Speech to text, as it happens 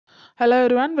Hello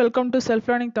everyone, welcome to Self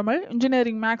Learning Tamil.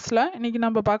 Engineering Maths la இன்னைக்கு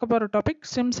நம்ம பார்க்க போற topic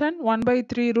Simpson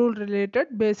 1/3 rule related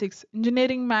basics.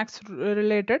 Engineering Maths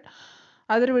related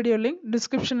other video link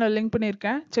description ல link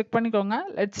பண்ணிருக்கேன். Check பண்ணிக்கோங்க.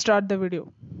 Let's start the video.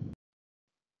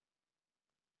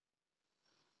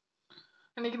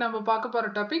 இன்னைக்கு நம்ம பார்க்க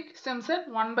போற topic Simpson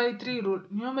 1/3 rule.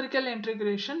 Numerical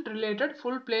integration related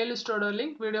full playlist ஓட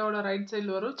link வீடியோவோட ரைட்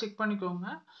சைடுல வரும். செக் பண்ணிக்கோங்க.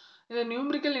 இந்த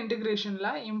நியூமரிக்கல் இன்டிகிரேஷன்ல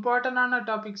இம்பார்ட்டன்டான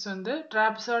டாபிக்ஸ் வந்து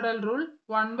ட்ராப்சாய்டல் ரூல்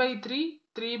 1/3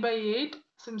 3/8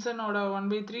 சிம்சனோட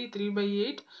 1/3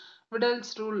 3/8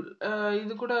 விடல்ஸ் ரூல்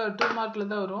இது கூட 2 மார்க்ல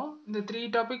தான் வரும். இந்த 3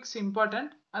 டாபிக்ஸ்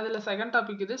இம்பார்ட்டன்ட். அதுல செகண்ட்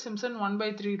டாபிக் இது சிம்சன்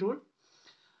 1/3 ரூல்.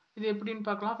 இது எப்படின்னு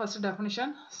பார்க்கலாம். First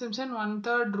definition. Simpson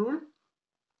 1/3 rule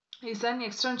is an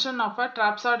extension of a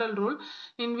trapezoidal rule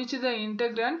in which the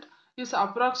integrand is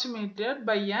approximated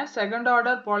by a second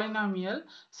order polynomial.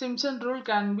 Simpson rule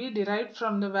can be derived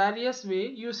from the various way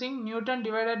using Newton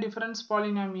divided difference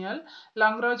polynomial,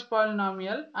 Lagrange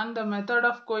polynomial and the method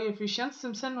of coefficients.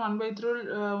 Simpson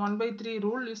 1/3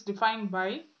 rule is defined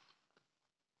by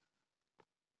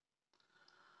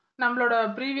நம்மளோட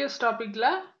previous டாபிக்ல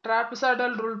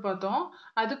ட்ராபிசாய்டல் rule பார்த்தோம்.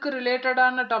 அதுக்கு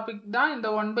ரிலேட்டடான topic தான் இந்த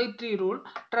 1/3 rule.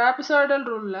 ட்ராபிசாய்டல்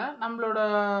ரூல்ல நம்மளோட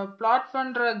plot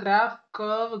பண்ற graph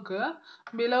கர்வுக்கு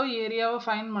below ஏரியாவை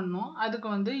ஃபைண்ட் பண்ணும். அதுக்கு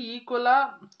வந்து ஈக்குவலா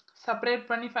செப்பரேட்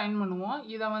பண்ணி ஃபைண்ட் பண்ணுவோம்.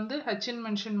 இதை வந்து ஹெச்ன்னு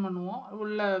மென்ஷன் பண்ணுவோம்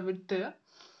உள்ள விட்டு.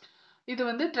 இது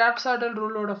வந்து ட்ராபிசாய்டல்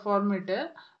ரூலோட ஃபார்மேட்டு.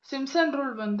 சிம்சன்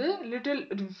ரூல் வந்து லிட்டில்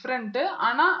டிஃப்ரெண்ட்டு.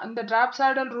 ஆனால் இந்த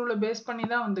ட்ராபிசாய்டல் ரூலை பேஸ் பண்ணி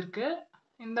தான் வந்திருக்கு.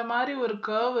 இந்த மாதிரி ஒரு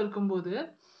கர்வ் இருக்கும்போது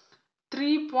 3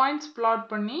 பாயிண்ட்ஸ் பிளாட்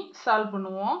பண்ணி சால்வ்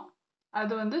பண்ணுவோம்.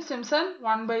 அது வந்து சிம்சன்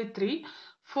 1/3.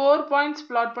 4 பாயிண்ட்ஸ்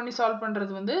பிளாட் பண்ணி சால்வ்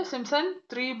பண்றது வந்து சிம்சன்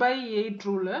 3/8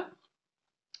 ரூலு.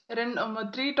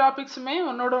 3 டாபிக்ஸுமே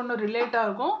ஒன்னோட ஒன்று ரிலேட்டாக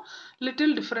இருக்கும்,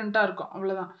 லிட்டில் டிஃப்ரெண்ட்டாக இருக்கும்,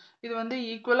 அவ்வளோதான். இது வந்து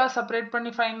ஈக்குவலாக செப்பரேட்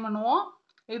பண்ணி ஃபைண்ட் பண்ணுவோம்.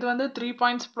 இது வந்து 3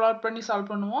 பாயிண்ட்ஸ் பிளாட் பண்ணி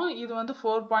சால்வ் பண்ணுவோம். இது வந்து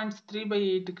 4 பாயிண்ட்ஸ்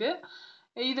 3/8க்கு.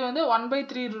 இது வந்து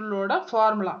 1/3 ரூலோட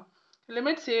formula.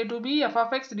 Limits a to b f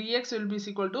of x dx will be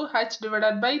equal to h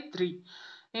divided by 3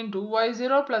 into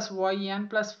y0 plus yn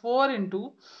plus 4 into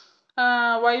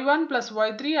y1 plus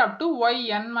y3 up to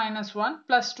yn minus 1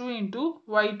 plus 2 into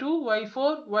y2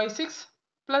 y4 y6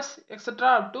 plus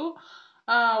etc up to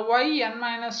yn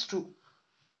minus 2.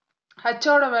 h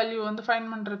ஓட value வந்து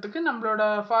find பண்றதுக்கு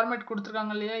நம்மளோட format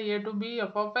கொடுத்துருக்காங்க இல்லையா, a to b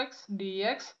f of x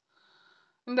dx.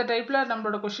 இந்த டைப்ல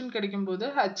நம்மளோட question கிடைக்கும் போது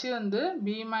h வந்து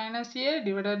b minus a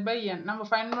divided by n. நம்ம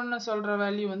ஃபைண்ட் பண்ண சொல்ற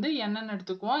வேல்யூ வந்து n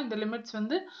எடுத்துக்குவோம். இந்த லிமிட்ஸ்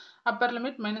வந்து upper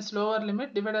limit minus lower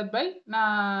limit divided by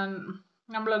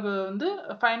நம்மளுக்கு வந்து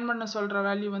ஃபைண்ட் பண்ண சொல்ற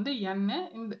வேல்யூ வந்து n.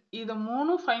 இந்த இதை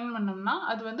மூணு ஃபைண்ட் பண்ணோம்னா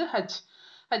அது வந்து h.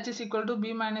 h is equal to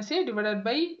b minus a divided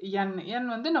by n.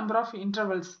 n வந்து நம்பர் ஆஃப்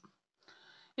இன்டர்வல்ஸ்.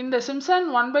 இந்த சிம்சன்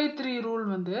 1/3 ரூல்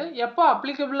வந்து எப்போ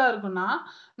அப்ளிகபிளா இருக்குன்னா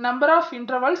number of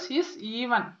intervals is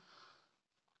even.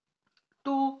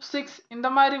 2, 6 இந்த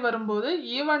மாதிரி வரும்போது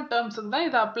ஈவன் டேர்ம்ஸுக்கு தான்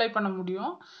இதை அப்ளை பண்ண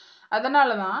முடியும். அதனால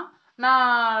தான்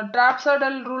நான்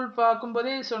ட்ராப்சாய்டல் ரூல்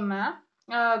பார்க்கும்போதே சொன்னேன்,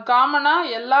 காமனாக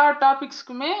எல்லா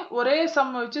டாபிக்ஸ்க்குமே ஒரே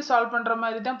சம் வச்சு சால்வ் பண்ணுற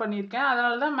மாதிரி தான் பண்ணியிருக்கேன்.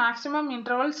 அதனால தான் மேக்ஸிமம்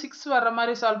இன்டர்வல் 6 வர்ற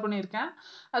மாதிரி சால்வ் பண்ணியிருக்கேன்.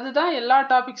 அதுதான் எல்லா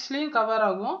டாபிக்ஸ்லேயும் கவர்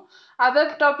ஆகும்.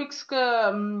 அதர் டாபிக்ஸ்க்கு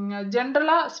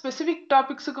ஜென்ரலாக ஸ்பெசிஃபிக்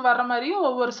டாபிக்ஸுக்கு வர்ற மாதிரியும்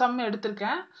ஒவ்வொரு சம்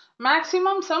எடுத்திருக்கேன்.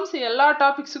 மேக்ஸிமம் சம்ஸ் எல்லா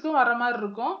டாபிக்ஸுக்கும் வர்ற மாதிரி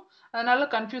இருக்கும். அதனால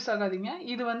கன்ஃபியூஸ் ஆகாதீங்க.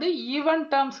 இது வந்து ஈவன்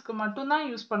டேர்ம்ஸ்க்கு மட்டும்தான்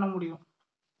யூஸ் பண்ண முடியும்.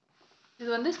 இது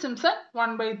வந்து சிம்சன்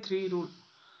 1/3 ரூல்.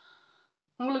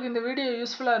 உங்களுக்கு இந்த வீடியோ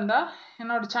யூஸ்ஃபுல்லாக இருந்தால்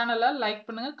என்னோட சேனலை லைக்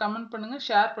பண்ணுங்கள், கமெண்ட் பண்ணுங்கள்,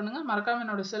 ஷேர் பண்ணுங்கள். மறக்காமல்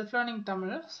என்னோட செல்ஃப் லேர்னிங்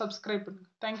தமிழை சப்ஸ்கிரைப் பண்ணுங்கள்.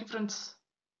 Thank you friends.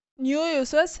 நியூ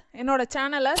யூசர்ஸ் என்னோட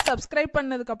சேனலை சப்ஸ்கிரைப்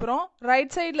பண்ணதுக்கப்புறம்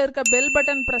ரைட் சைடில் இருக்க பெல்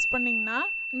பட்டன் ப்ரெஸ் பண்ணிங்கன்னா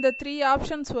இந்த 3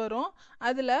 ஆப்ஷன்ஸ் வரும்.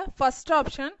 அதில் ஃபர்ஸ்ட்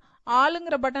ஆப்ஷன்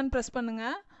ஆளுங்கிற பட்டன் ப்ரெஸ்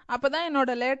பண்ணுங்கள். அப்போ தான்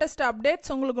என்னோட லேட்டஸ்ட்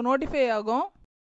அப்டேட்ஸ் உங்களுக்கு நோட்டிஃபை ஆகும்.